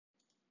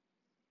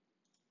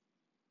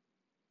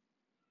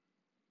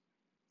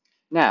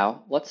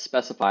Now, let's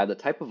specify the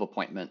type of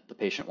appointment the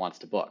patient wants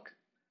to book.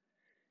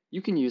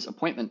 You can use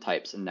appointment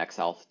types in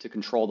NexHealth to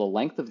control the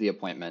length of the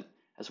appointment,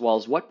 as well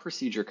as what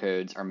procedure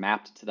codes are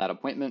mapped to that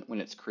appointment when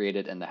it's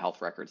created in the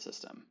health record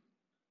system.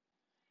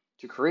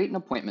 To create an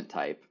appointment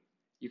type,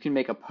 you can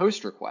make a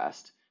post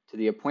request to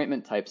the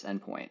appointment types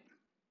endpoint.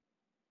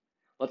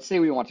 Let's say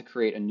we want to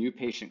create a new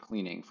patient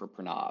cleaning for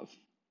Pranav.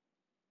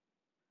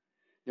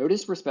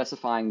 Notice we're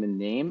specifying the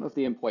name of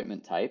the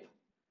appointment type,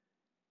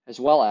 as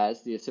well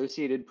as the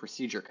associated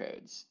procedure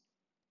codes.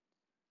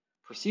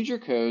 Procedure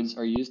codes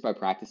are used by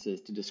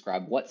practices to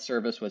describe what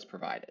service was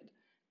provided.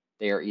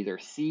 They are either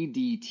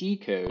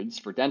CDT codes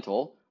for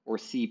dental or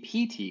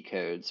CPT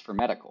codes for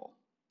medical.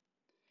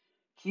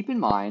 Keep in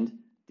mind,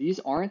 these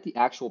aren't the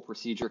actual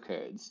procedure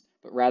codes,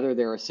 but rather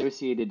their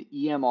associated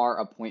EMR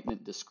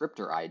appointment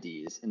descriptor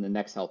IDs in the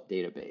NexHealth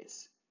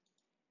database.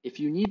 If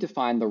you need to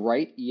find the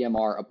right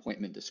EMR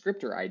appointment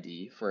descriptor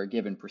ID for a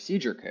given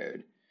procedure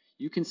code,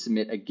 you can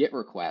submit a GET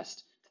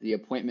request to the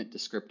appointment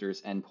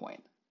descriptors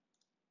endpoint.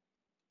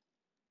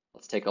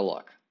 Let's take a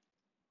look.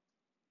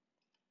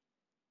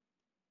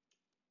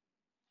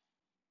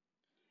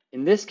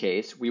 In this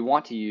case, we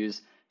want to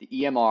use the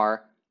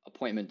EMR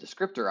appointment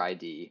descriptor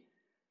ID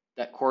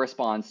that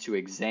corresponds to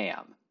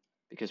exam,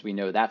 because we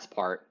know that's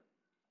part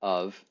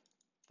of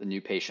the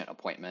new patient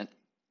appointment.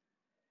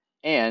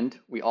 And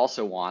we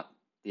also want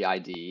the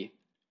ID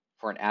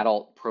for an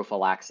adult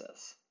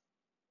prophylaxis.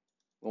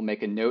 We'll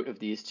make a note of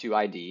these two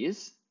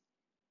IDs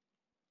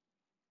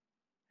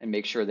and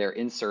make sure they're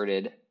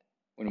inserted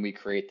when we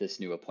create this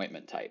new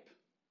appointment type.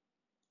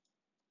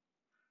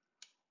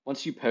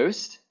 Once you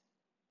post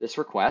this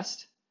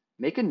request,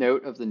 make a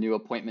note of the new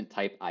appointment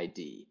type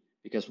ID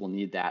because we'll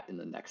need that in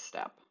the next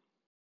step.